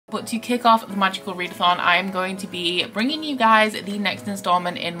But to kick off the magical readathon, I am going to be bringing you guys the next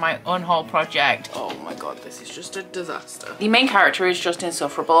installment in my Unhaul project. Oh my god, this is just a disaster. The main character is just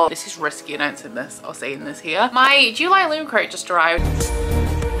insufferable. This is risky announcing this or saying this here. My July Illumicrate just arrived.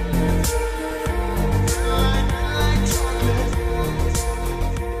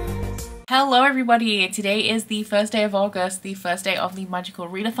 Hello everybody, today is the first day of August, the first day of the magical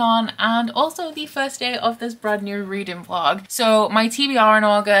readathon, and also the first day of this brand new reading vlog. So my TBR in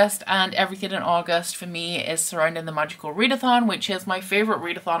August and everything in August for me is surrounding the magical readathon, which is my favourite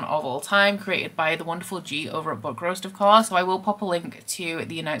readathon of all time, created by the wonderful G over at Book Roast, of course. So I will pop a link to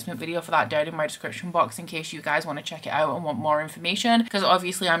the announcement video for that down in my description box in case you guys want to check it out and want more information, because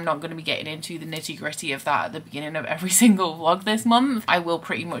obviously I'm not going to be getting into the nitty-gritty of that at the beginning of every single vlog this month. I will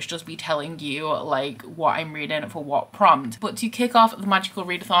pretty much just be telling you like what I'm reading for what prompt. But to kick off the magical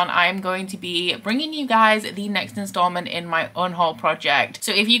readathon, I am going to be bringing you guys the next installment in my Unhaul project.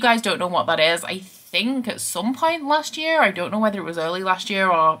 So if you guys don't know what that is, I think at some point last year, I don't know whether it was early last year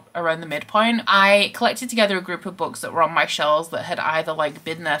or around the midpoint, I collected together a group of books that were on my shelves that had either like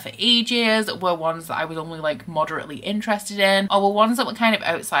been there for ages, were ones that I was only like moderately interested in, or were ones that were kind of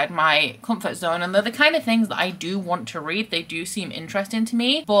outside my comfort zone. And they're the kind of things that I do want to read. They do seem interesting to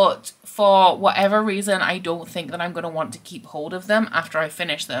me, but for whatever reason, I don't think that I'm going to want to keep hold of them after I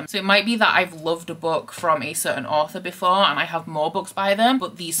finish them. So it might be that I've loved a book from a certain author before and I have more books by them,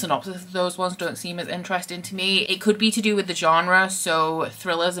 but the synopsis of those ones don't seem as interesting to me. It could be to do with the genre, so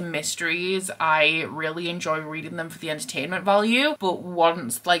thrillers and mysteries, I really enjoy reading them for the entertainment value, but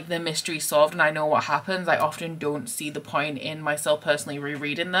once like the mystery's solved and I know what happens, I often don't see the point in myself personally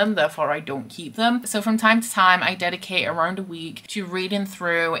rereading them, therefore I don't keep them. So from time to time I dedicate around a week to reading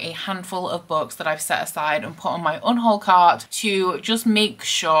through a handful of books that I've set aside and put on my Unhaul cart to just make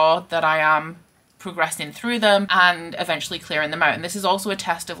sure that I am progressing through them and eventually clearing them out. And this is also a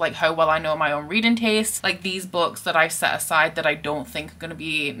test of like how well I know my own reading taste. Like these books that I've set aside that I don't think are going to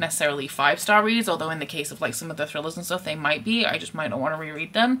be necessarily 5-star reads, although in the case of like some of the thrillers and stuff they might be, I just might not want to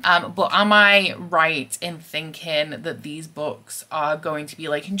reread them. But am I right in thinking that these books are going to be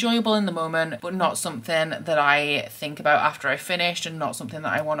like enjoyable in the moment, but not something that I think about after I finished and not something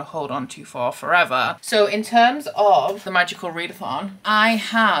that I want to hold on to for forever? So in terms of the magical readathon, I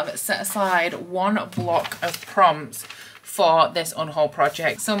have set aside one block of prompts for this Unhaul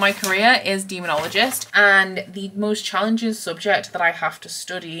project. So my career is demonologist, and the most challenging subject that I have to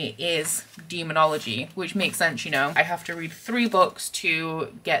study is demonology, which makes sense, you know. I have to read 3 books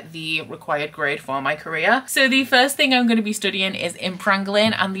to get the required grade for my career. So the first thing I'm going to be studying is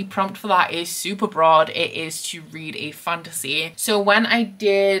imprangling, and the prompt for that is super broad. It is to read a fantasy. So when I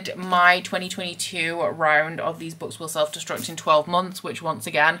did my 2022 round of these books will self-destruct in 12 months, which once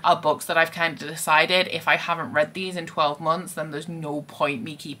again are books that I've kind of decided if I haven't read these in 12 months, then there's no point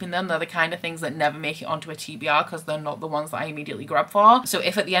me keeping them. They're the kind of things that never make it onto a TBR because they're not the ones that I immediately grab for. So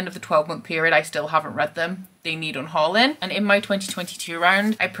if at the end of the 12-month period I still haven't read them, they need unhauling. And in my 2022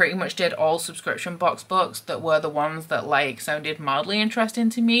 round, I pretty much did all subscription box books that were the ones that like sounded mildly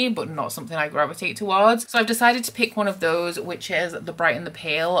interesting to me, but not something I gravitate towards. So I've decided to pick one of those, which is The Bright and the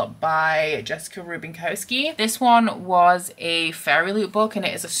Pale by Jessica Rubinkowski. This one was a fairy loot book and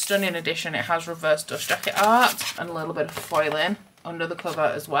it is a stunning edition. It has reverse dust jacket art and a little bit of foiling under the cover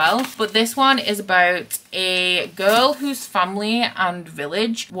as well. But this one is about a girl whose family and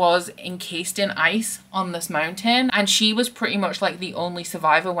village was encased in ice on this mountain, and she was pretty much like the only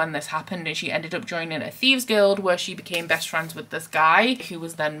survivor when this happened, and she ended up joining a thieves guild where she became best friends with this guy who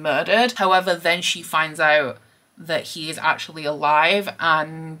was then murdered. However, then she finds out that he is actually alive,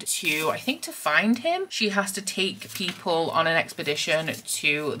 and I think to find him she has to take people on an expedition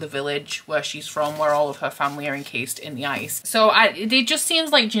to the village where she's from, where all of her family are encased in the ice. So it just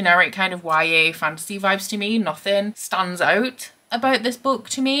seems like generic kind of YA fantasy vibes to me. Nothing stands out about this book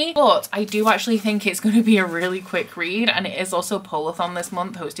to me, but I do actually think it's going to be a really quick read. And it is also Polathon this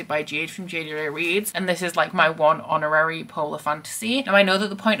month, hosted by Jade from JDA Reads, and this is like my one honorary polar fantasy. Now I know that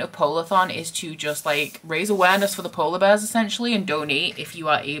the point of Polathon is to just like raise awareness for the polar bears essentially and donate if you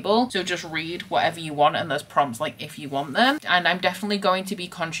are able. So just read whatever you want and there's prompts like if you want them, and I'm definitely going to be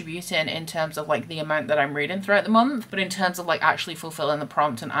contributing in terms of like the amount that I'm reading throughout the month, but in terms of like actually fulfilling the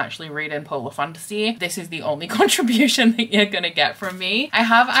prompt and actually reading polar fantasy, this is the only contribution that you're gonna get from me. I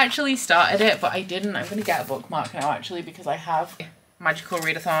have actually started it, but I didn't. I'm gonna get a bookmark now actually, because I have magical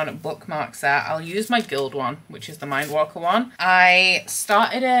readathon bookmark set. I'll use my guild one, which is the Mindwalker one. I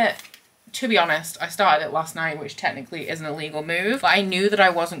started it, to be honest, I started it last night, which technically isn't a legal move, but I knew that I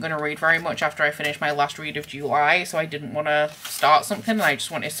wasn't going to read very much after I finished my last read of July, so I didn't want to start something, and I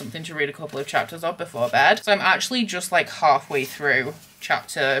just wanted something to read a couple of chapters of before bed. So I'm actually just like halfway through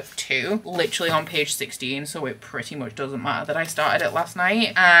chapter 2, literally on page 16, so it pretty much doesn't matter that I started it last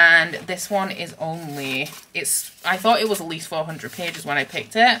night. And this one is only, I thought it was at least 400 pages when I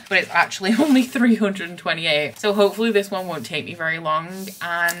picked it, but it's actually only 328. So hopefully this one won't take me very long,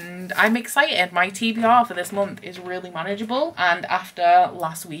 and I'm excited. My TBR for this month is really manageable, and after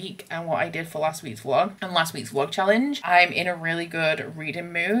last week and what I did for last week's vlog and last week's vlog challenge, I'm in a really good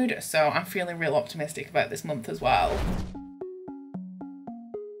reading mood, so I'm feeling real optimistic about this month as well.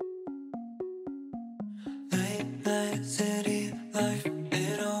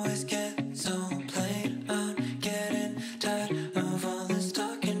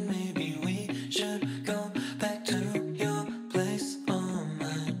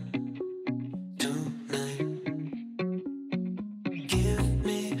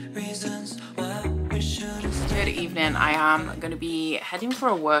 I am going to be heading for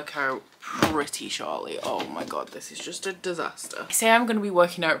a workout pretty shortly. Oh my god, this is just a disaster. I say I'm going to be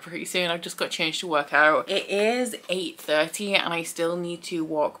working out pretty soon. I've just got changed to work out. It is 8:30 and I still need to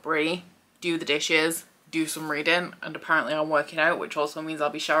walk Brie, do the dishes, do some reading, and apparently I'm working out, which also means I'll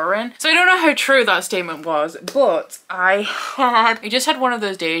be showering. So I don't know how true that statement was, but I just had one of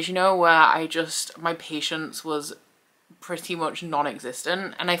those days, you know, where my patience was pretty much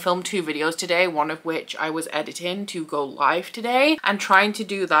non-existent, and I filmed 2 videos today, one of which I was editing to go live today, and trying to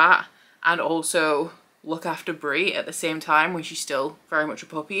do that and also look after Brie at the same time when she's still very much a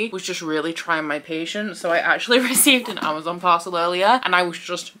puppy was just really trying my patience. So I actually received an Amazon parcel earlier and I was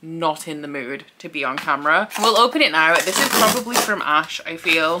just not in the mood to be on camera. We'll open it now. This is probably from Ash, I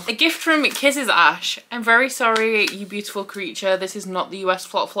feel. A gift from Kisses Ash. I'm very sorry, you beautiful creature. This is not the US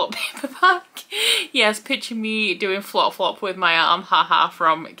Flop Flop paperback. Yes, picture me doing flop flop with my arm, haha,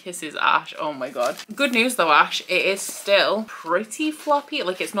 from Kisses Ash. Oh my god. Good news though, Ash, it is still pretty floppy.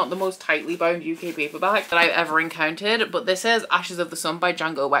 Like, it's not the most tightly bound UK paperback that I've ever encountered, but this is Ashes of the Sun by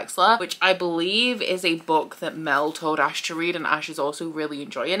Django Wexler, which I believe is a book that Mel told Ash to read, and Ash is also really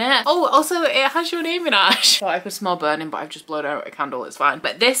enjoying it. Oh, also it has your name in Ash. Thought I could smell burning, but I've just blown out a candle, it's fine.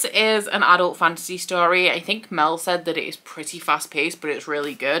 But this is an adult fantasy story. I think Mel said that it is pretty fast-paced, but it's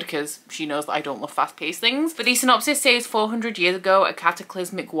really good because she knows that I don't love fast-paced things. But the synopsis says 400 years ago, a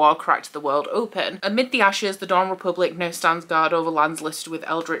cataclysmic war cracked the world open. Amid the ashes, the Dawn Republic now stands guard over lands listed with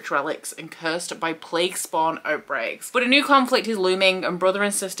eldritch relics and cursed by plague spawn outbreaks. But a new conflict is looming, and brother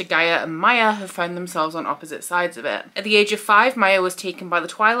and sister Gaia and Maya have found themselves on opposite sides of it. At the age of 5, Maya was taken by the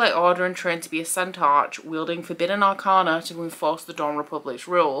Twilight Order and trained to be a centaur, wielding forbidden arcana to enforce the Dawn Republic's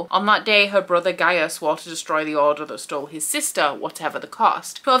rule. On that day, her brother Gaia swore to destroy the order that stole his sister, whatever the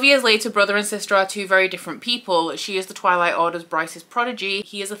cost. 12 years later, brother and sister are 2 very different people. She is the Twilight Order's brightest prodigy.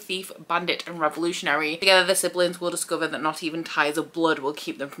 He is a thief, bandit, and revolutionary. Together, the siblings will discover that not even ties of blood will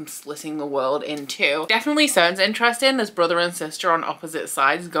keep them from splitting the world in 2. Definitely sounds interesting. This brother and sister on opposite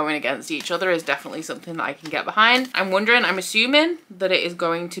sides going against each other is definitely something that I can get behind. I'm assuming that it is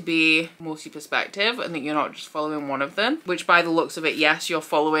going to be multi-perspective and that you're not just following one of them, which by the looks of it, yes, you're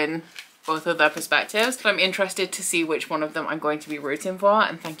following both of their perspectives. So I'm interested to see which one of them I'm going to be rooting for,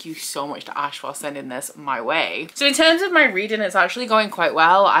 and thank you so much to Ash for sending this my way. So in terms of my reading, it's actually going quite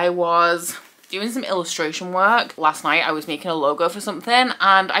well. I was doing some illustration work last night. I was making a logo for something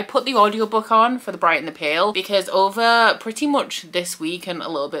and I put the audiobook on for The Bright and the Pale because over pretty much this week and a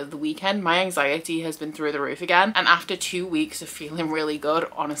little bit of the weekend, my anxiety has been through the roof again, and after 2 weeks of feeling really good,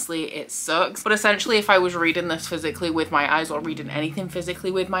 honestly it sucks. But essentially, if I was reading this physically with my eyes or reading anything physically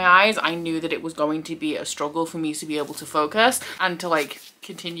with my eyes, I knew that it was going to be a struggle for me to be able to focus, and to like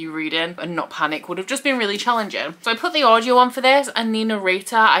continue reading and not panic would have just been really challenging. So I put the audio on for this, and the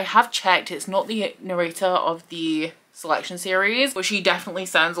narrator, I have checked, it's not the narrator of the selection series, but she definitely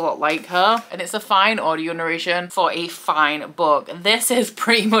sounds a lot like her, and it's a fine audio narration for a fine book. This is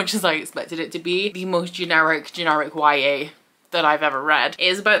pretty much as I expected it to be, the most generic YA that I've ever read. It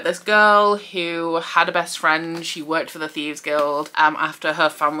is about this girl who had a best friend. She worked for the Thieves Guild after her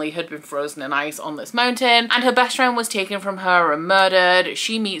family had been frozen in ice on this mountain, and her best friend was taken from her and murdered.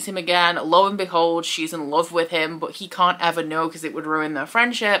 She meets him again. Lo and behold, she's in love with him, but he can't ever know because it would ruin their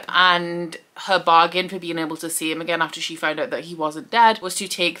friendship. And her bargain for being able to see him again after she found out that he wasn't dead was to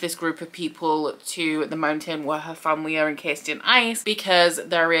take this group of people to the mountain where her family are encased in ice, because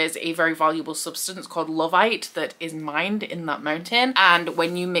there is a very valuable substance called loveite that is mined in that mountain, and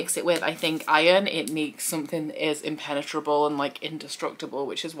when you mix it with, I think, iron, it makes something that is impenetrable and like indestructible,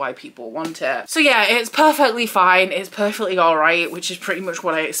 which is why people want it. So yeah, it's perfectly fine, it's perfectly alright, which is pretty much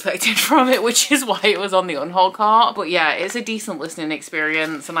what I expected from it, which is why it was on the Unhaul cart. But yeah, it's a decent listening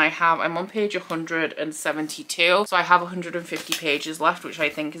experience, and I'm on page 172, so I have 150 pages left, which I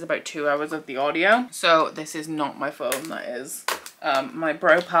think is about 2 hours of the audio. So this is not my phone, that is my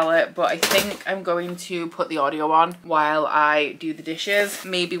brow palette, but I think I'm going to put the audio on while I do the dishes.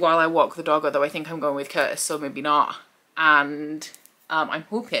 Maybe while I walk the dog, although I think I'm going with Curtis, so maybe not. And I'm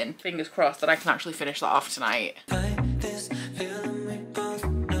hoping, fingers crossed, that I can actually finish that off tonight.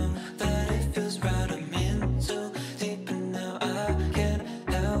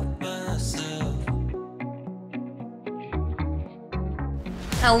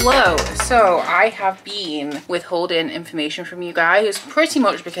 Hello, so I have been withholding information from you guys pretty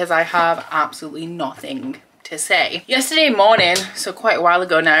much because I have absolutely nothing to say. Yesterday morning, so quite a while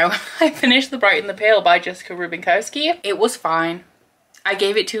ago now, I finished The Bright and the Pale by Jessica Rubinkowski. It was fine. I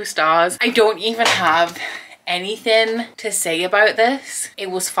gave it 2 stars. I don't even have anything to say about this.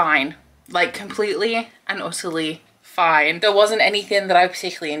 It was fine, like completely and utterly fine. There wasn't anything that I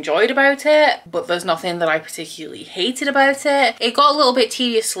particularly enjoyed about it, but there's nothing that I particularly hated about it. It got a little bit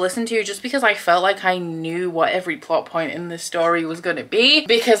tedious to listen to just because I felt like I knew what every plot point in this story was going to be,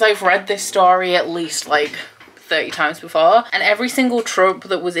 because I've read this story at least like 30 times before, and every single trope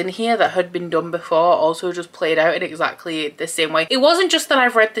that was in here that had been done before also just played out in exactly the same way. It wasn't just that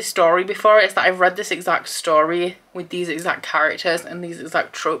I've read this story before, it's that I've read this exact story with these exact characters and these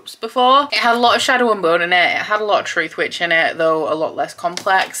exact tropes before. It had a lot of shadow and bone in it, it had a lot of truth witch in it, though a lot less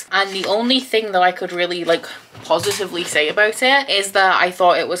complex, and the only thing that I could really like positively say about it is that I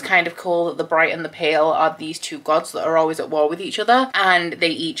thought it was kind of cool that the Bright and the Pale are these 2 gods that are always at war with each other, and they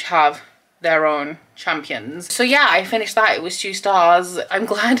each have their own champions. So yeah, I finished that. It was 2 stars. I'm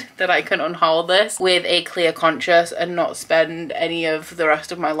glad that I can unhaul this with a clear conscience and not spend any of the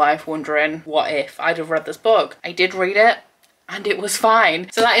rest of my life wondering what if I'd have read this book. I did read it and it was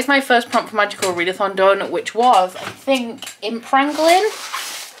fine. So that is my first prompt for Magical Readathon done, which was, I think, Imp Wrangling,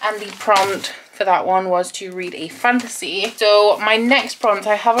 and the prompt for that one was to read a fantasy. So my next prompt,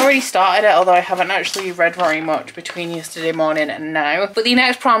 I have already started it, although I haven't actually read very much between yesterday morning and now. But the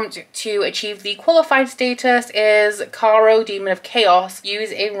next prompt to achieve the qualified status is Caro, Demon of Chaos.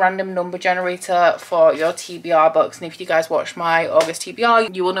 Use a random number generator for your TBR books. And if you guys watched my August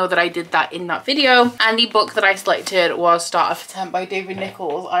TBR, you will know that I did that in that video. And the book that I selected was Starter for 10 by David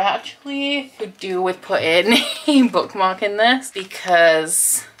Nichols. I actually could do with putting a bookmark in this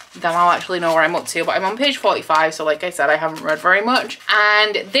because then I'll actually know where I'm up to, but I'm on page 45, so like I said, I haven't read very much.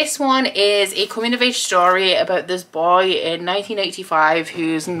 And this one is a coming of age story about this boy in 1985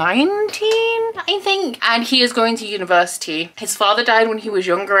 who's 19, I think, and he is going to university. His father died when he was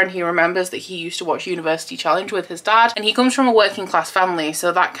younger, and he remembers that he used to watch University Challenge with his dad, and he comes from a working class family,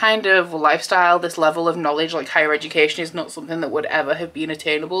 so that kind of lifestyle, this level of knowledge, like higher education, is not something that would ever have been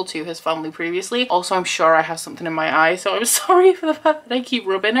attainable to his family previously. Also, I'm sure I have something in my eye, so I'm sorry for the fact that I keep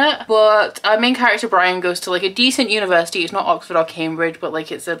rubbing it. But our main character Brian goes to like a decent university. It's not Oxford or Cambridge, but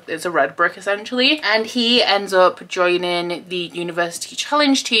like it's a red brick essentially, and he ends up joining the University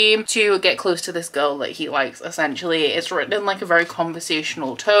Challenge team to get close to this girl that he likes essentially. It's written in like a very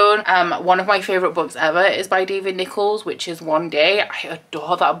conversational tone. One of my favorite books ever is by David Nichols, which is One Day. I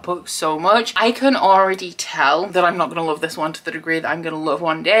adore that book so much. I can already tell that I'm not gonna love this one to the degree that I'm gonna love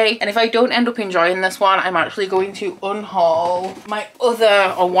One Day, and if I don't end up enjoying this one, I'm actually going to unhaul my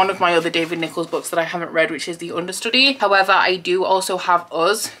other, or one of my other David Nichols books that I haven't read, which is The Understudy. However, I do also have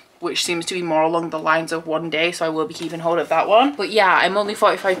Us, which seems to be more along the lines of One Day, so I will be keeping hold of that one. But yeah, I'm only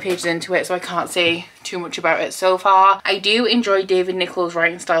 45 pages into it, so I can't say too much about it so far. I do enjoy David Nichols'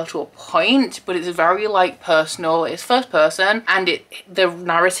 writing style to a point, but it's very like personal. It's first person, and the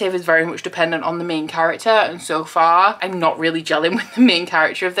narrative is very much dependent on the main character, and so far I'm not really gelling with the main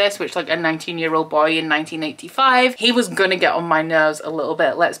character of this, which, like a 19-year-old boy in 1985, he was gonna get on my nerves a little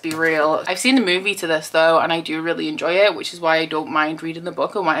bit, let's be real. I've seen the movie to this though, and I do really enjoy it, which is why I don't mind reading the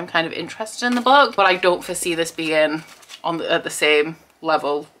book and why I'm kind of interested in the book, but I don't foresee this being at the same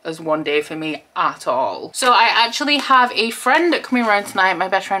level as One Day for me at all. So I actually have a friend coming around tonight. My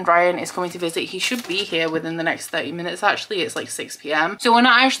best friend Ryan is coming to visit. He should be here within the next 30 minutes actually. It's like 6 p.m. so we're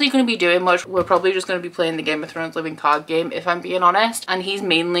not actually going to be doing much. We're probably just going to be playing the Game of Thrones living card game, if I'm being honest, and he's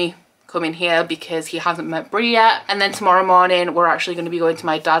mainly coming here because he hasn't met Brie yet. And then tomorrow morning we're actually going to be going to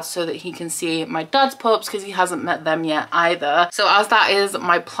my dad's so that he can see my dad's pups because he hasn't met them yet either. So as that is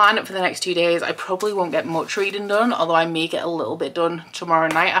my plan for the next 2 days, I probably won't get much reading done, although I may get a little bit done tomorrow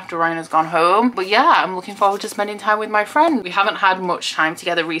night after Ryan has gone home. But yeah, I'm looking forward to spending time with my friend. We haven't had much time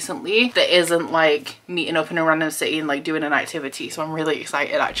together recently that isn't like meeting up in a random city and like doing an activity, so I'm really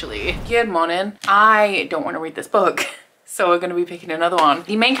excited actually. Good morning. I don't want to read this book. So we're going to be picking another one.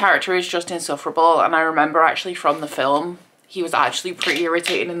 The main character is just insufferable, and I remember actually from the film he was actually pretty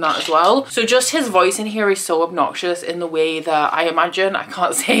irritating in that as well. So just his voice in here is so obnoxious in the way that I imagine, I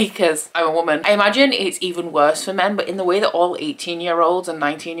can't say because I'm a woman, I imagine it's even worse for men, but in the way that all 18-year-olds and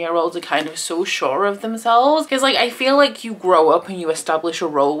 19-year-olds are kind of so sure of themselves. Because like I feel like you grow up and you establish a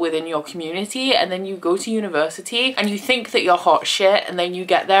role within your community, and then you go to university and you think that you're hot shit, and then you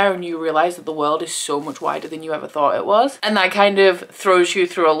get there and you realize that the world is so much wider than you ever thought it was, and that kind of throws you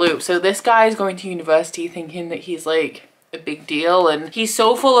through a loop. So this guy is going to university thinking that he's like a big deal, and he's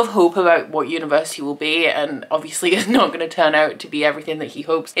so full of hope about what university will be, and obviously it's not going to turn out to be everything that he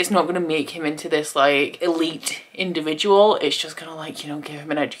hopes. It's not going to make him into this like elite individual. It's just gonna like, you know, give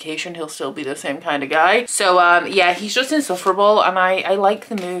him an education. He'll still be the same kind of guy. So yeah, he's just insufferable, and I like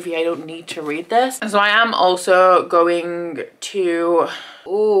the movie. I don't need to read this. So I am also going to,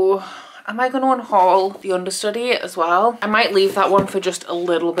 am I going to unhaul the understudy as well? I might leave that one for just a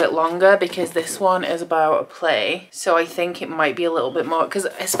little bit longer because this one is about a play. So I think it might be a little bit more, because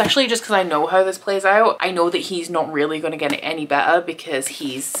especially just because I know how this plays out, I know that he's not really going to get it any better, because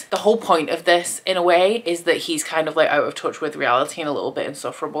the whole point of this in a way is that he's kind of like out of touch with reality and a little bit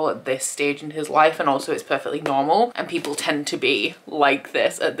insufferable at this stage in his life, and also it's perfectly normal, and people tend to be like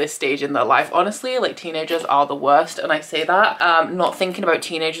this at this stage in their life. Honestly, like teenagers are the worst, and I say that not thinking about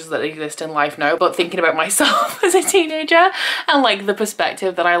teenagers that exist in life now, but thinking about myself as a teenager and like the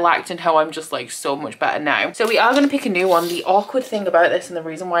perspective that I lacked and how I'm just like so much better now. So we are going to pick a new one. The awkward thing about this, and the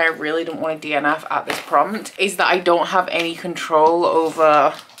reason why I really don't want to DNF at this prompt, is that I don't have any control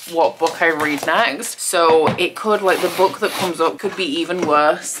over what book I read next. So it could, like, the book that comes up could be even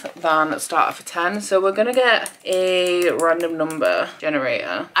worse than Starter for 10. So we're gonna get a random number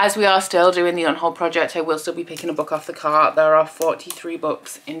generator. As we are still doing the Unhaul Project, I will still be picking a book off the cart. There are 43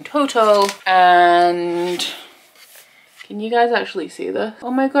 books in total, and can you guys actually see this? Oh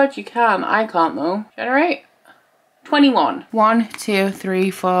my god, you can. I can't though. Generate. 21. 1, 2,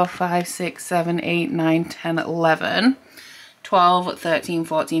 3, 4, 5, 6, 7, 8, 9, 10, 11. 12, 13,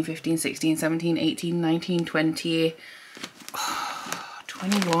 14, 15, 16, 17, 18, 19, 20,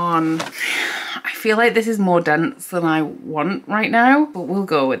 21. I feel like this is more dense than I want right now, but we'll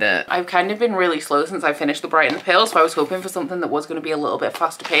go with it. I've kind of been really slow since I finished The Bright and the Pale, so I was hoping for something that was going to be a little bit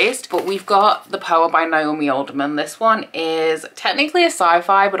faster paced. But we've got The Power by Naomi Alderman. This one is technically a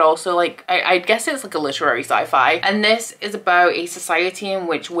sci-fi, but also like, I guess it's like a literary sci-fi. And this is about a society in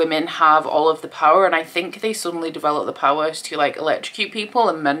which women have all of the power, and I think they suddenly develop the powers to like electrocute people,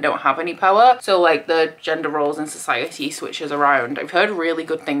 and men don't have any power. So like the gender roles in society switches around. I've heard really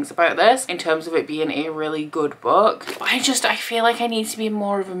good things about this in terms of it being a really good book, but I feel like I need to be in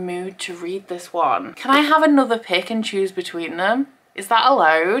more of a mood to read this one. Can I have another pick and choose between them? Is that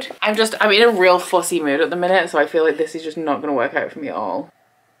allowed? I'm in a real fussy mood at the minute, so I feel like this is just not gonna work out for me at all.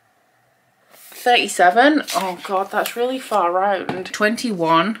 37. Oh god, that's really far round.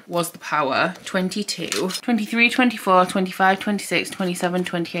 21 was The Power. 22, 23, 24, 25, 26, 27,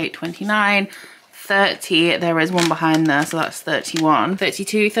 28, 29, 30, there is one behind there, so that's 31,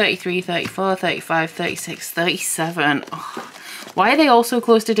 32, 33, 34, 35, 36, 37. Oh, why are they all so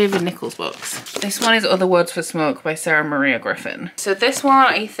close to David Nichols' books? This one is Other Words for Smoke by Sarah Maria Griffin. So this one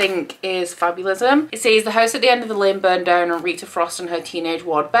I think is fabulism. It says the house at the end of the lane burned down, and Rita Frost and her teenage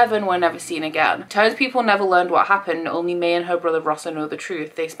ward Bevan were never seen again. Townspeople never learned what happened. Only May and her brother Rossa know the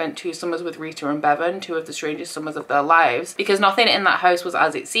truth. They spent 2 summers with Rita and Bevan, 2 of the strangest summers of their lives, because nothing in that house was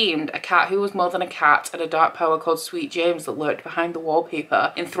as it seemed. A cat who was more than a cat, and a dark power called Sweet James that lurked behind the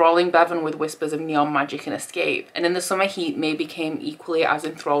wallpaper, enthralling Bevan with whispers of neon magic and escape. And in the summer heat, May became equally as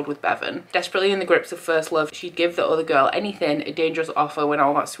enthralled with Bevan. Desperately in the grips of first love, she'd give the other girl anything, a dangerous offer when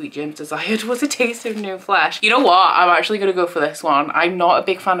all that Sweet James desired was a taste of new flesh. You know what? I'm actually gonna go for this one. I'm not a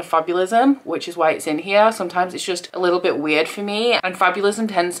big fan of fabulism, which is why it's in here. Sometimes it's just a little bit weird for me, and fabulism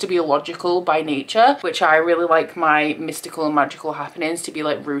tends to be illogical by nature, which I really like my mystical and magical happenings to be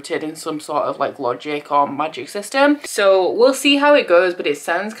like rooted in some sort of like logic or magic system. So we'll see how it goes, but it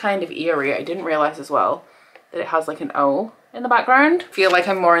sounds kind of eerie. I didn't realize as well that it has like an owl in the background. I feel like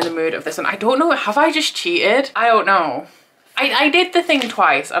I'm more in the mood of this one. I don't know, have I just cheated? I don't know. I did the thing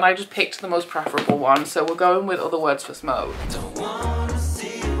twice and I just picked the most preferable one, so we're going with Other Words for Smoke.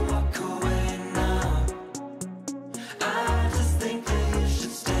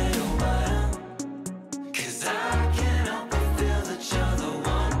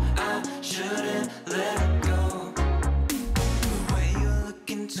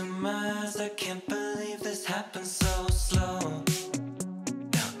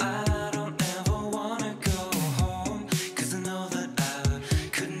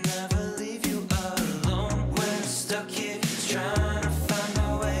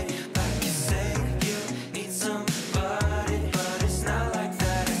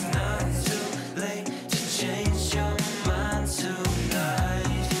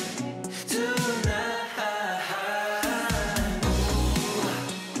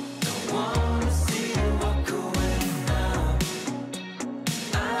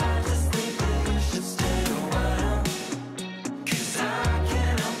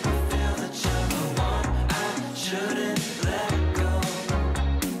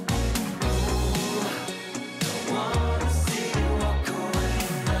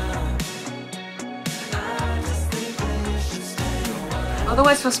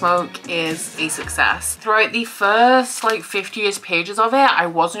 Otherwise for Smoke is a success. Throughout the first like 50-ish pages of it, I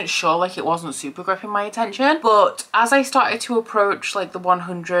wasn't sure, like it wasn't super gripping my attention, but as I started to approach like the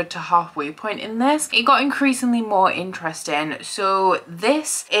 100 to halfway point in this, it got increasingly more interesting. So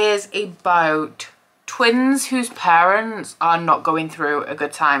this is about twins whose parents are not going through a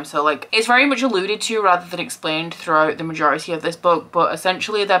good time. So like it's very much alluded to rather than explained throughout the majority of this book, but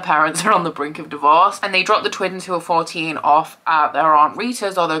essentially their parents are on the brink of divorce and they drop the twins who are 14 off at their Aunt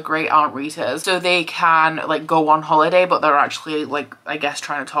Rita's or their great Aunt Rita's so they can like go on holiday, but they're actually like I guess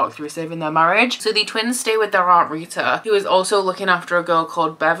trying to talk through saving their marriage. So the twins stay with their Aunt Rita, who is also looking after a girl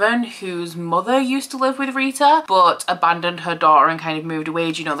called Bevan whose mother used to live with Rita but abandoned her daughter and kind of moved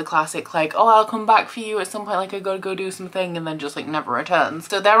away. Do you know the classic like, oh, I'll come back for you at some point, like I gotta go do something, and then just like never returns.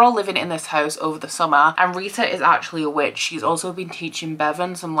 So they're all living in this house over the summer, and Rita is actually a witch. She's also been teaching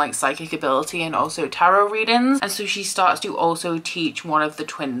Bevan some like psychic ability and also tarot readings, and so she starts to also teach one of the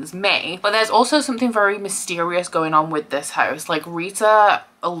twins, May. But there's also something very mysterious going on with this house. Like Rita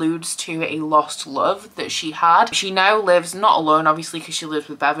alludes to a lost love that she had. She now lives not alone, obviously, because she lives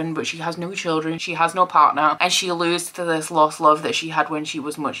with Bevan, but she has no children, she has no partner, and she alludes to this lost love that she had when she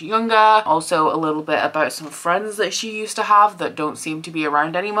was much younger. Also a little bit about some friends that she used to have that don't seem to be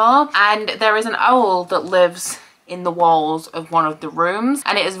around anymore. And there is an owl that lives in the walls of one of the rooms,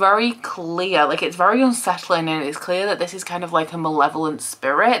 and it is very clear, like it's very unsettling, and it's clear that this is kind of like a malevolent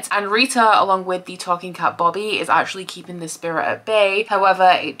spirit, and Rita along with the talking cat Bobby is actually keeping the spirit at bay.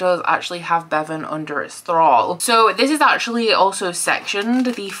 However, it does actually have Bevan under its thrall. So this is actually also sectioned.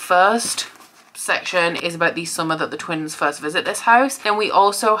 The first section is about the summer that the twins first visit this house. Then we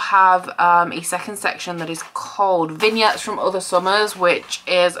also have a second section that is called Vignettes from Other Summers, which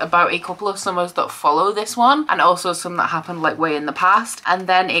is about a couple of summers that follow this one and also some that happened like way in the past. And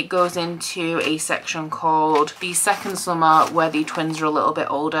then it goes into a section called The Second Summer, where the twins are a little bit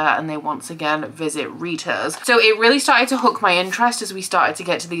older and they once again visit Rita's. So it really started to hook my interest as we started to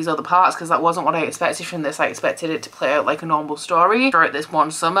get to these other parts, because that wasn't what I expected from this. I expected it to play out like a normal story throughout this one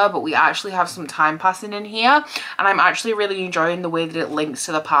summer, but we actually have some time passing in here, and I'm actually really enjoying the way that it links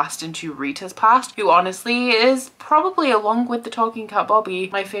to the past and to Rita's past, who honestly is probably, along with the talking cat Bobby,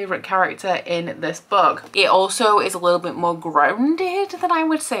 my favorite character in this book. It also is a little bit more grounded than I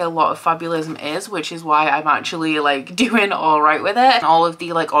would say a lot of fabulism is, which is why I'm actually like doing all right with it, and all of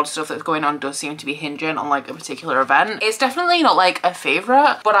the like odd stuff that's going on does seem to be hinging on like a particular event. It's definitely not like a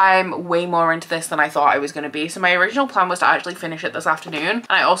favorite, but I'm way more into this than I thought I was going to be. So my original plan was to actually finish it this afternoon, and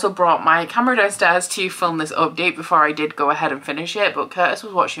I also brought my camera downstairs to film this update before I did go ahead and finish it, but Curtis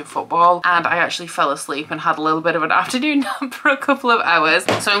was watching football and I actually fell asleep and had a little bit of an afternoon nap for a couple of hours.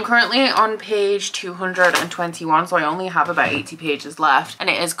 So I'm currently on page 221, so I only have about 80 pages left, and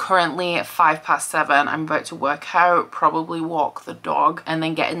it is currently 7:05. I'm about to work out, probably walk the dog, and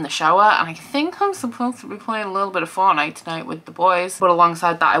then get in the shower, and I think I'm supposed to be playing a little bit of Fortnite tonight with the boys. But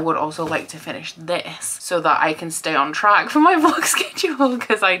alongside that, I would also like to finish this so that I can stay on track for my vlog schedule,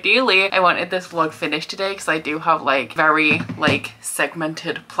 because ideally I wanted this vlog finished today, because I do have like very like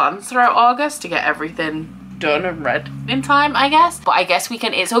segmented plans throughout August to get everything done and read in time, I guess. But I guess we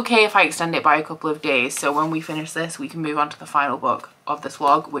can, it's okay if I extend it by a couple of days, so when we finish this we can move on to the final book of this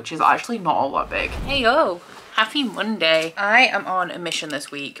vlog, which is actually not all that big. Hey yo, happy Monday. I am on a mission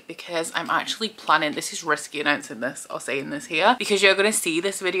this week because I'm actually planning, this is risky announcing this or saying this here, because you're gonna see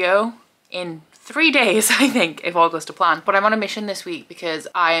this video in 3 days, I think, if all goes to plan. But I'm on a mission this week because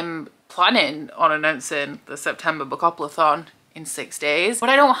I'm planning on announcing the September Bookathon in 6 days, but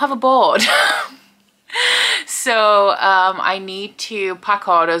I don't have a board. So I need to pack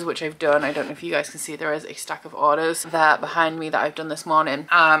orders, which I've done. I don't know if you guys can see, there is a stack of orders there behind me that I've done this morning.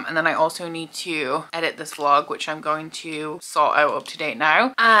 And then I also need to edit this vlog, which I'm going to sort out up to date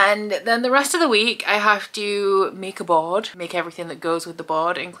now. And then the rest of the week I have to make a board, make everything that goes with the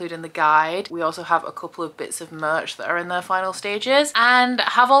board, including the guide. We also have a couple of bits of merch that are in their final stages, and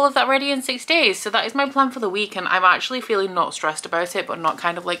have all of that ready in 6 days. So that is my plan for the week, and I'm actually feeling not stressed about it, but not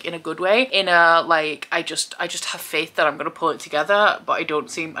kind of like in a good way, in a like I just have faith that I'm gonna pull it together, but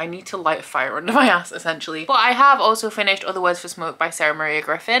I need to light a fire under my ass essentially. But I have also finished Other Words for Smoke by Sarah Maria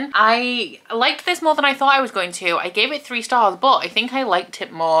Griffin. I liked this more than I thought I was going to. I gave it 3 stars, but I think I liked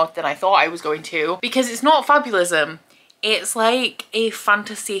it more than I thought I was going to, because it's not fabulism. It's like a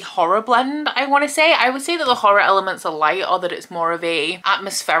fantasy horror blend, I want to say. I would say that the horror elements are light, or that it's more of a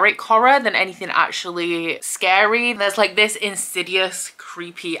atmospheric horror than anything actually scary. There's like this insidious,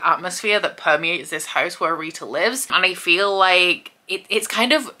 creepy atmosphere that permeates this house where Rita lives, and I feel like it's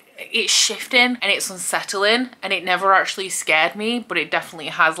kind of, it's shifting and it's unsettling, and it never actually scared me, but it definitely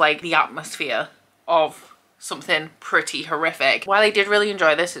has like the atmosphere of something pretty horrific. While I did really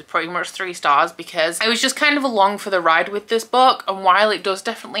enjoy this, it's pretty much 3 stars because I was just kind of along for the ride with this book, and while it does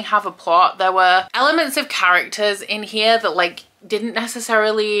definitely have a plot, there were elements of characters in here that like didn't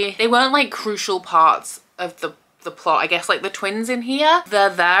necessarily, they weren't like crucial parts of the plot. I guess like the twins in here, they're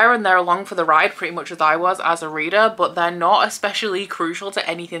there and they're along for the ride pretty much as I was as a reader, but they're not especially crucial to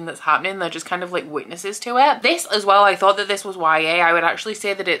anything that's happening. They're just kind of like witnesses to it. This as well, I thought that this was YA. I would actually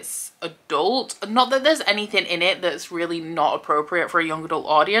say that it's adult. Not that there's anything in it that's really not appropriate for a young adult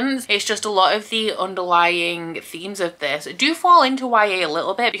audience. It's just a lot of the underlying themes of this do fall into YA a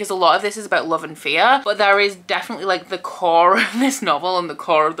little bit because a lot of this is about love and fear, but there is definitely like the core of this novel and the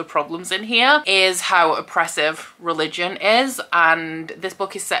core of the problems in here is how oppressive religion is, and this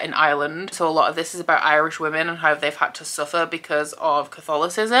book is set in Ireland, so a lot of this is about Irish women and how they've had to suffer because of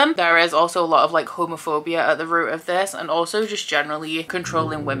Catholicism. There is also a lot of like homophobia at the root of this, and also just generally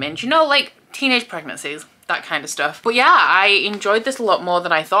controlling women. Do you know, like teenage pregnancies, that kind of stuff. But yeah, I enjoyed this a lot more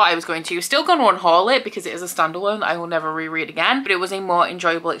than I thought I was going to. Still going to unhaul it because it is a standalone I will never reread again, but it was a more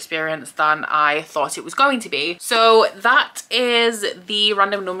enjoyable experience than I thought it was going to be. So that is the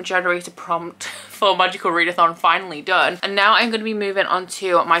random number generator prompt for Magical Readathon finally done, and now I'm going to be moving on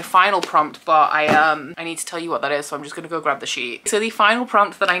to my final prompt, but I need to tell you what that is, so I'm just going to go grab the sheet. So the final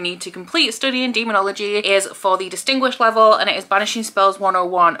prompt that I need to complete studying demonology is for the distinguished level, and it is Banishing Spells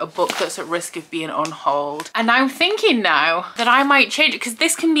 101, a book that's at risk of being unhauled. And I'm thinking now that I might change it because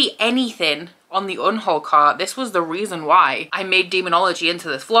this can be anything on the Unhaul cart. This was the reason why I made demonology into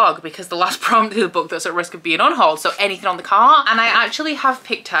this vlog, because the last prompt is a book that's at risk of being unhauled, so anything on the cart. And I actually have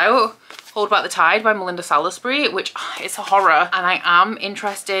picked out Hold Back the Tide by Melinda Salisbury, which it's a horror and I am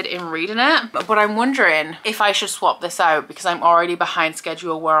interested in reading it, but I'm wondering if I should swap this out because I'm already behind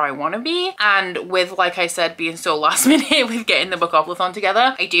schedule where I want to be, and with, like I said, being so last minute with getting the Bookathon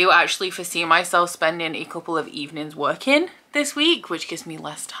together, I do actually foresee myself spending a couple of evenings working this week, which gives me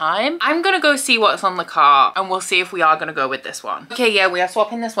less time. I'm gonna go see what's on the cart and we'll see if we are gonna go with this one. Okay, yeah, we are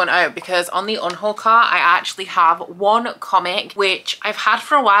swapping this one out because on the Unhaul cart I actually have one comic which I've had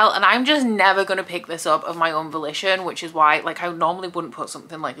for a while, and I'm just never gonna pick this up of my own volition, which is why like I normally wouldn't put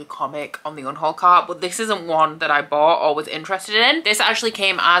something like a comic on the Unhaul cart, but this isn't one that I bought or was interested in. This actually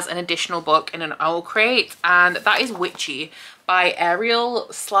came as an additional book in an owl crate, and that is Witchy by Ariel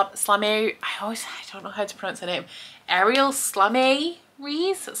Slamé. I don't know how to pronounce her name. Ariel Slamé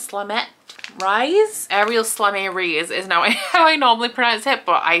Rees? Slamet Rise? Ariel Slamé Rees is now how I normally pronounce it,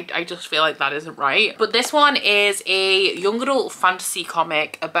 but I just feel like that isn't right. But this one is a young adult fantasy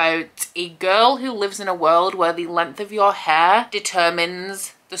comic about a girl who lives in a world where the length of your hair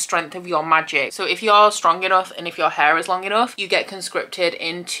determines the strength of your magic. So if you're strong enough and if your hair is long enough, you get conscripted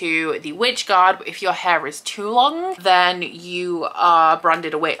into the witch guard, but if your hair is too long, then you are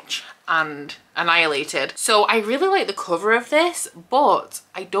branded a witch and annihilated. So I really like the cover of this, but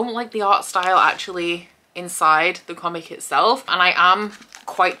I don't like the art style actually inside the comic itself, and I am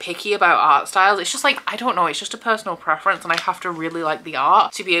quite picky about art styles. It's just like, I don't know, it's just a personal preference, and I have to really like the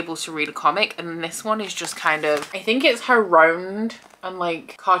art to be able to read a comic, and this one is just kind of, I think it's how round and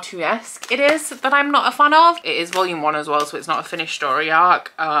like cartoonesque it is that I'm not a fan of. It is volume 1 as well, so it's not a finished story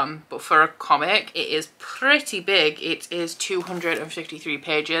arc, but for a comic it is pretty big. It is 253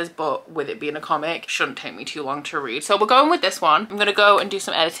 pages, but with it being a comic, shouldn't take me too long to read. So we're going with this one. I'm gonna go and do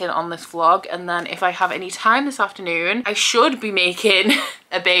some editing on this vlog, and then if I have any time this afternoon, I should be making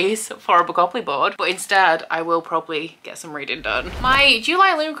a base for a Bookopoly board, but instead I will probably get some reading done. My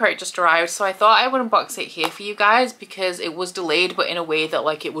July Illumicrate just arrived, so I thought I would unbox it here for you guys because it was delayed, but in a way that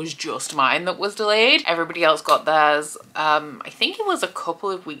like it was just mine that was delayed. Everybody else got theirs I think it was a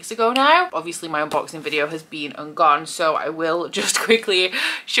couple of weeks ago now. Obviously my unboxing video has been and gone, so I will just quickly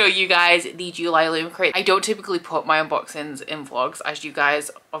show you guys the July Illumicrate. I don't typically put my unboxings in vlogs, as you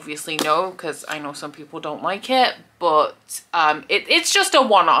guys obviously know, because I know some people don't like it, but it's just a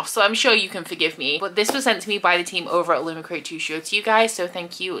one-off, so I'm sure you can forgive me. But this was sent to me by the team over at Illumicrate to show to you guys, so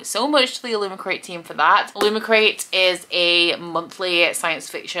thank you so much to the Illumicrate team for that. Illumicrate is a monthly science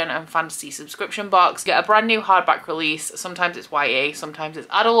fiction and fantasy subscription box. You get a brand new hardback release, sometimes it's YA, sometimes it's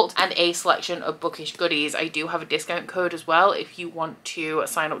adult, and a selection of bookish goodies. I do have a discount code as well if you want to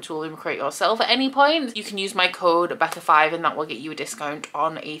sign up to Illumicrate yourself at any point. You can use my code Becca5 and that will get you a discount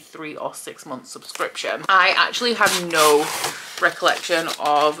on a 3 or 6 month subscription. I actually have no recollection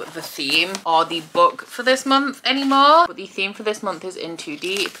of the theme or the book for this month anymore, but the theme for this month is In Too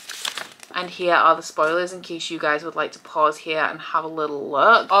Deep. And here are the spoilers in case you guys would like to pause here and have a little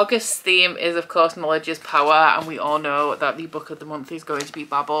look. August's theme is of course knowledge is power, and we all know that the book of the month is going to be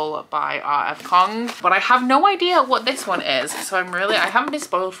Babel by R.F. Kong, but I have no idea what this one is, so I haven't been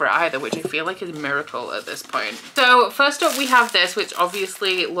spoiled for it either, which I feel like is a miracle at this point. So first up we have this, which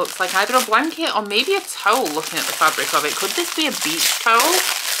obviously looks like either a blanket or maybe a towel looking at the fabric of it. Could this be a beach towel?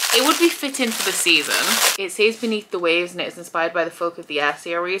 It would be fitting for the season. It says Beneath the Waves, and it is inspired by the Folk of the Air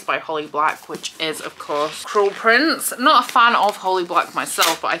series by Holly Black, which is of course Cruel Prince. I'm not a fan of Holly Black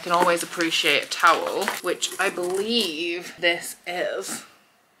myself, but I can always appreciate a towel, which I believe this is,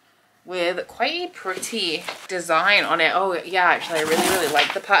 with quite a pretty design on it. Oh yeah, actually I really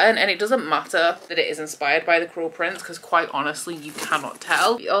like the pattern, and it doesn't matter that it is inspired by the Cruel Prince because quite honestly you cannot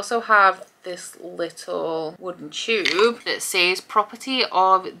tell. We also have this little wooden tube that says property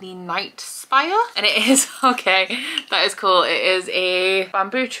of the Night Spire, and it is, okay, that is cool. It is a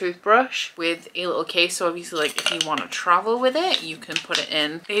bamboo toothbrush with a little case, so obviously like if you want to travel with it you can put it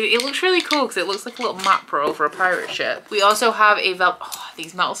in. It looks really cool because it looks like a little map pro for a pirate ship. We also have a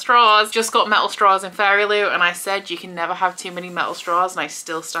these metal straws. Just got metal straws in Fairy Loot, and I said you can never have too many metal straws, and I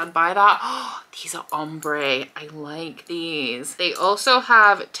still stand by that. These are ombre. I like these. They also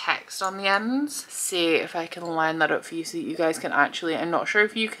have text on the ends. See if I can line that up for you so that you guys can actually, I'm not sure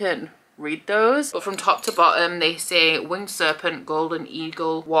if you can read those, but from top to bottom they say Winged Serpent, Golden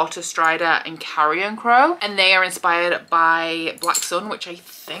Eagle, Water Strider and Carrion Crow, and they are inspired by Black Sun, which I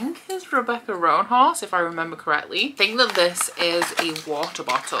think is Rebecca Roanhorse if I remember correctly. I think that this is a water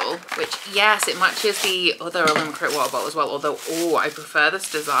bottle, which yes, it matches the other Illumicrate water bottle as well, although I prefer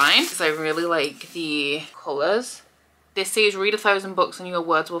this design because I really like the colours. This says read 1,000 books and your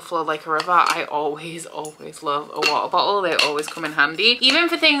words will flow like a river. I always love a water bottle. They always come in handy. Even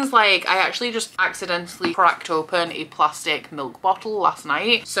for things like, I actually just accidentally cracked open a plastic milk bottle last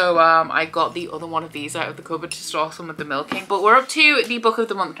night. So I got the other one of these out of the cupboard to store some of the milk in. But we're up to the book of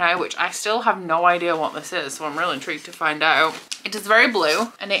the month now, which I still have no idea what this is. So I'm really intrigued to find out. It is very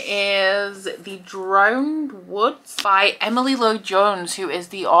blue, and it is The Drowned Woods by Emily Lloyd-Jones, who is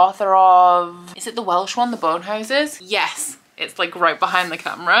the author of, is it the Welsh one, The Bone Houses? Yes. It's like right behind the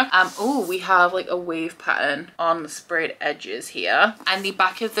camera. Oh, we have like a wave pattern on the sprayed edges here. And the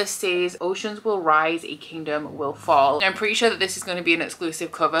back of this says, oceans will rise, a kingdom will fall. Now, I'm pretty sure that this is going to be an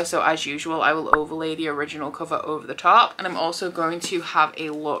exclusive cover. So as usual, I will overlay the original cover over the top. And I'm also going to have a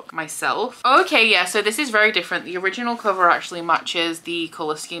look myself. Okay, yeah, so this is very different. The original cover actually matches the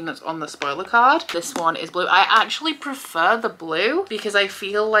color scheme that's on the spoiler card. This one is blue. I actually prefer the blue because I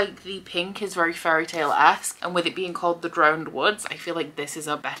feel like the pink is very fairy tale-esque. And with it being called The Drowned Woods, I feel like this is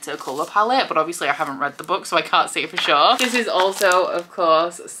a better color palette, but obviously I haven't read the book so I can't say for sure. This is also of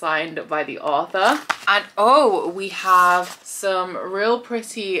course signed by the author, and oh, we have some real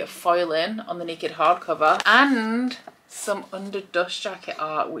pretty foiling on the naked hardcover and some under dust jacket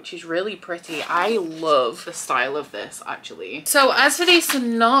art, which is really pretty. I love the style of this actually. So as for the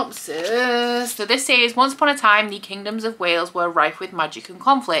synopsis, so this says, once upon a time the kingdoms of Wales were rife with magic and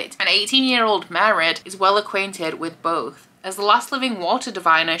conflict. An 18-year-old Merid is well acquainted with both. As the last living water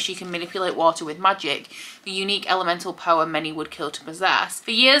diviner, she can manipulate water with magic, the unique elemental power many would kill to possess.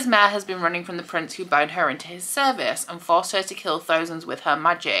 For years, Mare has been running from the prince who bound her into his service and forced her to kill thousands with her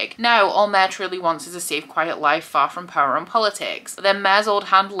magic. Now, all Mare truly wants is a safe, quiet life far from power and politics. But then Mare's old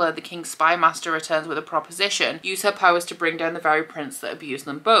handler, the king's spy master, returns with a proposition. Use her powers to bring down the very prince that abused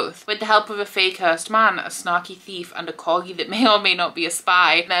them both. With the help of a fake-cursed man, a snarky thief, and a corgi that may or may not be a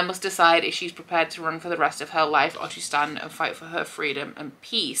spy, Mare must decide if she's prepared to run for the rest of her life or to stand and fight for her freedom and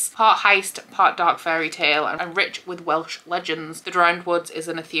peace. Part heist, part dark fairy tale, and rich with Welsh legends, The Drowned Woods is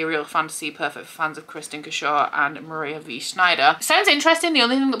an ethereal fantasy perfect for fans of Kristen Cashore and Maria V. Schneider. Sounds interesting. The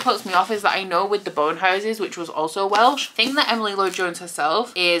only thing that puts me off is that I know with The Bone Houses, which was also Welsh, I think that Emily Lloyd-Jones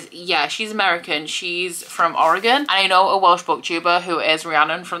herself is, yeah, she's American. She's from Oregon. And I know a Welsh booktuber who is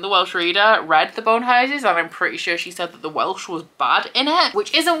Rhiannon from The Welsh Reader read The Bone Houses, and I'm pretty sure she said that the Welsh was bad in it,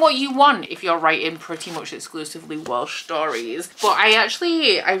 which isn't what you want if you're writing pretty much exclusively Welsh stories. But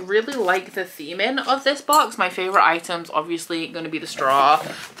I really like the theming of this box. My favorite items obviously going to be the straw.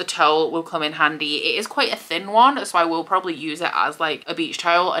 The towel will come in handy. It is quite a thin one, so I will probably use it as like a beach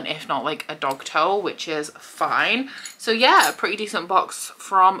towel, and if not like a dog towel, which is fine. So yeah, a pretty decent box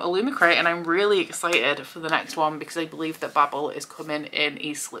from Illumicrate, and I'm really excited for the next one because I believe that Babel is coming in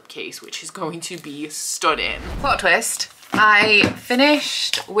a slipcase, which is going to be stunning. Plot twist. I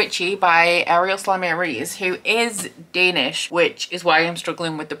finished Witchy by Ariel Slameries, who is Danish, which is why I'm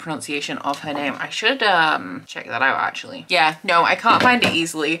struggling with the pronunciation of her name. I should check that out actually. Yeah, no, I can't find it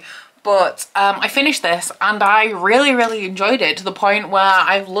easily. But I finished this and I really enjoyed it, to the point where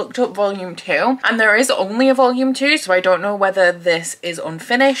I've looked up volume 2 and there is only a volume 2, so I don't know whether this is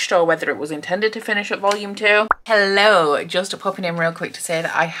unfinished or whether it was intended to finish at volume 2. Hello, just popping in real quick to say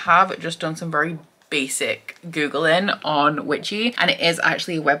that I have just done some very basic googling on Witchy, and it is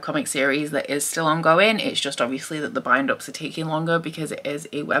actually a webcomic series that is still ongoing. It's just obviously that the bind-ups are taking longer because it is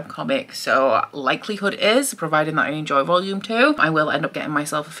a webcomic, so likelihood is, providing that I enjoy volume 2, I will end up getting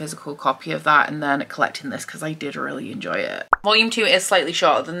myself a physical copy of that and then collecting this because I did really enjoy it. Volume 2 is slightly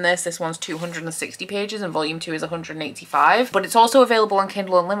shorter than this. This one's 260 pages and volume 2 is 185, but it's also available on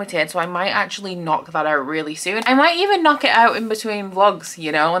Kindle Unlimited, so I might actually knock that out really soon. I might even knock it out in between vlogs,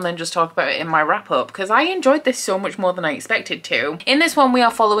 you know, and then just talk about it in my wrap-up, because I enjoyed this so much more than I expected to. In this one, we are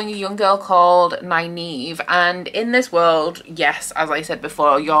following a young girl called Nynaeve, and in this world, yes, as I said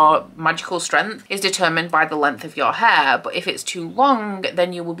before, your magical strength is determined by the length of your hair, but if it's too long,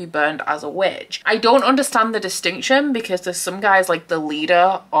 then you will be burned as a witch. I don't understand the distinction, because there's some guys, like the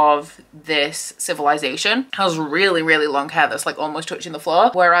leader of this civilization has really long hair that's like almost touching the floor,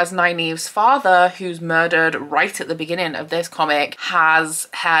 whereas Nynaeve's father, who's murdered right at the beginning of this comic, has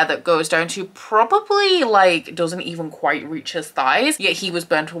hair that goes down to probably like doesn't even quite reach his thighs, yet he was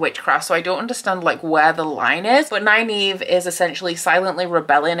burnt for witchcraft. So I don't understand like where the line is, but Nynaeve is essentially silently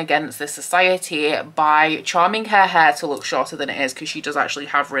rebelling against this society by charming her hair to look shorter than it is, because she does actually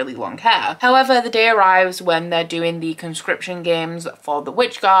have really long hair. However, the day arrives when they're doing the conscription games for the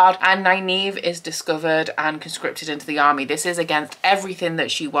Witch Guard, and Nynaeve is discovered and conscripted into the army. This is against everything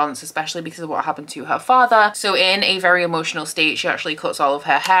that she wants, especially because of what happened to her father. So in a very emotional state, she actually cuts all of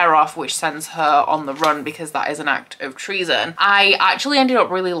her hair off, which sends her on the run because that is an act of treason. I actually ended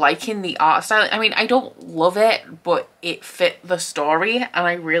up really liking the art style. I mean, I don't love it, but it fit the story and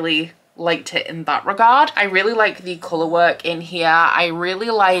I really liked it in that regard. I really like the color work in here. I really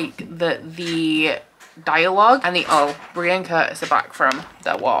like the dialogue and the Brie and Curtis are back from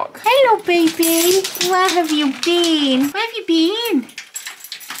their walk. Hello baby, where have you been? Where have you been?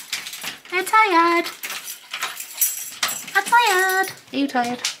 I'm tired. I'm tired. Are you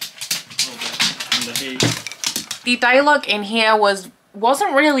tired? The dialogue in here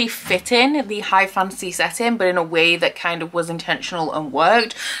wasn't really fitting the high fantasy setting, but in a way that kind of was intentional and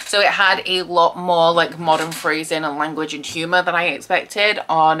worked. So it had a lot more like modern phrasing and language and humor than I expected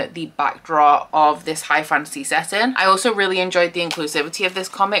on the backdrop of this high fantasy setting. I also really enjoyed the inclusivity of this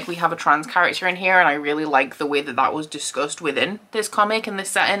comic. We have a trans character in here and I really like the way that that was discussed within this comic and this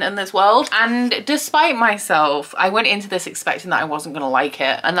setting and this world. And despite myself, I went into this expecting that I wasn't going to like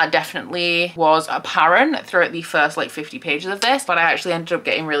it, and that definitely was apparent throughout the first like 50 pages of this, but I actually ended up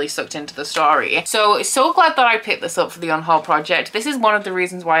getting really sucked into the story. So glad that I picked this up for the Unhaul Project. This is one of the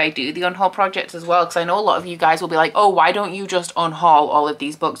reasons why I do the Unhaul Project as well, because I know a lot of you guys will be like, oh, why don't you just unhaul all of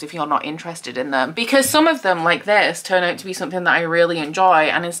these books if you're not interested in them? Because some of them, like this, turn out to be something that I really enjoy,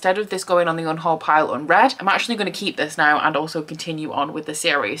 and instead of this going on the unhaul pile unread, I'm actually going to keep this now and also continue on with the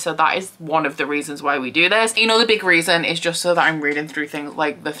series. So that is one of the reasons why we do this. You know, the big reason is just so that I'm reading through things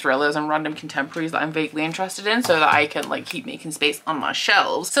like the thrillers and random contemporaries that I'm vaguely interested in, so that I can like keep making space on my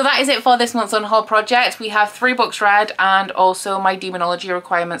shelves. So that is it for this month's Unhaul Project. We have 3 books read, and also my demonology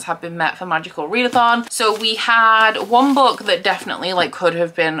requirements have been met for Magical Readathon. So we had 1 book that definitely like could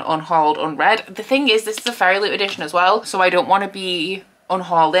have been unhauled unread. The thing is, this is a fairy loot edition as well, so I don't want to be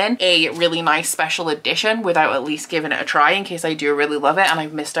unhauling a really nice special edition without at least giving it a try, in case I do really love it and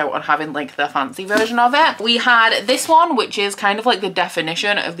I've missed out on having like the fancy version of it. We had this one, which is kind of like the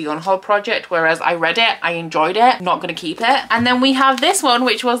definition of the Unhaul Project, whereas I read it, I enjoyed it, not gonna keep it. And then we have this one,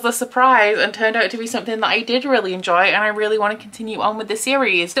 which was the surprise and turned out to be something that I did really enjoy, and I really want to continue on with the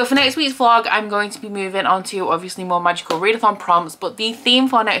series. So for next week's vlog, I'm going to be moving on to obviously more Magical Readathon prompts, but the theme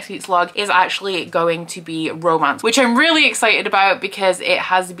for next week's vlog is actually going to be romance, which I'm really excited about because it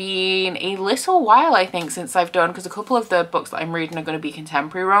has been a little while, I think, since I've done, because a couple of the books that I'm reading are going to be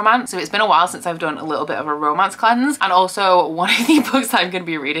contemporary romance, so it's been a while since I've done a little bit of a romance cleanse. And also one of the books that I'm going to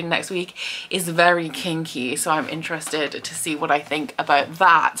be reading next week is very kinky, so I'm interested to see what I think about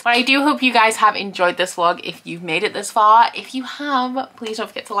that. But I do hope you guys have enjoyed this vlog if you've made it this far. If you have, please don't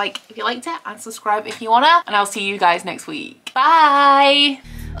forget to like if you liked it and subscribe if you wanna, and I'll see you guys next week. Bye!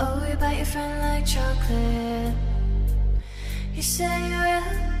 Oh, you bite your friend like chocolate. You say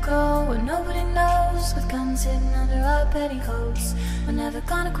you'll go where nobody knows, with guns hidden under our petticoats. We're never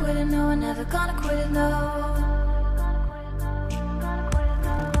gonna quit it, no, we're never gonna quit it, no.